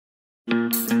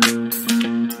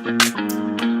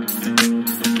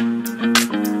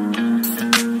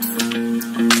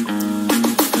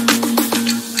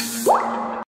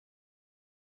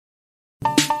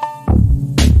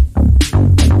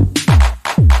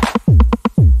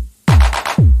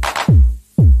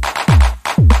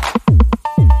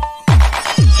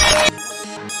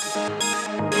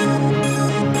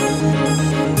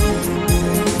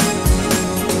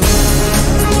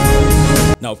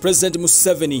Now, President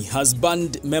Museveni has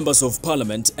banned members of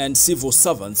parliament and civil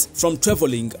servants from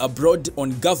traveling abroad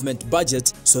on government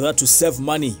budget so that to save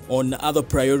money on other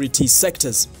priority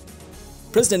sectors.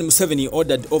 President Museveni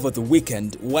ordered over the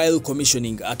weekend while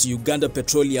commissioning at Uganda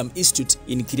Petroleum Institute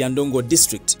in Kiryandongo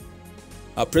district.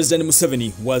 President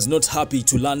Museveni was not happy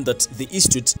to learn that the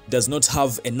institute does not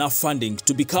have enough funding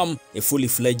to become a fully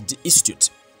fledged institute.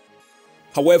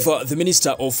 However, the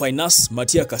Minister of Finance,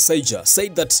 Matia Kasaija,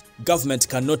 said that government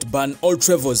cannot ban all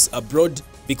travels abroad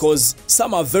because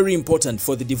some are very important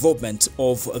for the development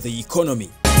of the economy.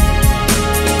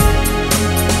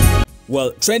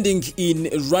 Well, trending in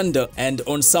Rwanda and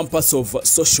on some parts of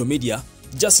social media,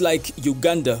 just like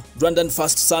Uganda, Rwandan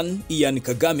first son Muhoozi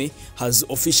Kagame has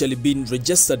officially been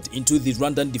registered into the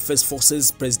Rwandan Defense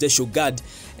Forces Presidential Guard,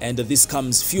 and this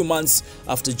comes few months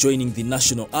after joining the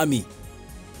National Army.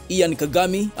 Muhoozi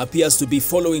Kagame appears to be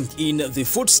following in the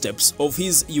footsteps of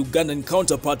his Ugandan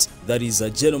counterpart, that is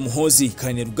General Muhoozi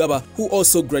Kagame, who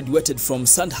also graduated from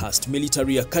Sandhurst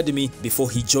Military Academy before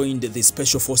he joined the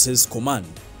Special Forces Command.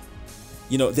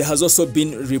 You know, there has also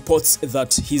been reports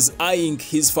that he's eyeing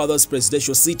his father's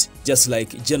presidential seat, just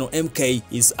like General MK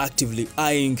is actively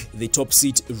eyeing the top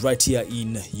seat right here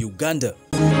in Uganda.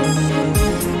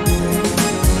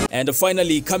 And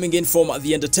finally, coming in from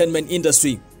the entertainment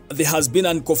industry, there has been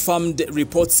unconfirmed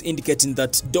reports indicating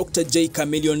that Dr. J.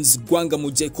 Chameleon's Gwanga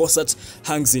Mujay concert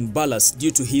hangs in balance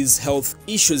due to his health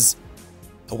issues.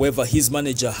 However, his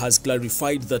manager has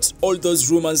clarified that all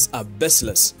those rumors are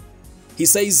baseless. He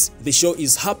says the show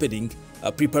is happening,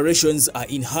 preparations are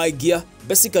in high gear,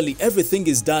 basically everything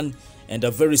is done, and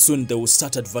very soon they will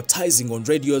start advertising on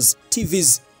radios,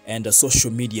 TVs, and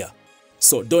social media.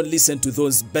 So don't listen to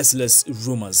those baseless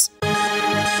rumors.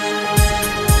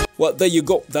 Well, there you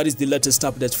go. That is the latest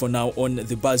update for now on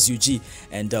the Buzz UG.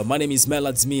 And my name is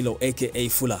Melad Milo, aka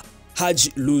Fula. Haj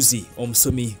Luzi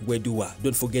Omsomi Wedua.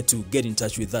 Don't forget to get in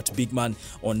touch with that big man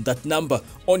on that number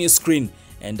on your screen,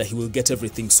 and he will get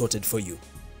everything sorted for you.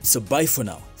 So bye for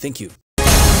now. Thank you.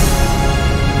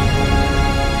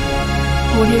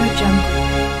 Audio Jungle.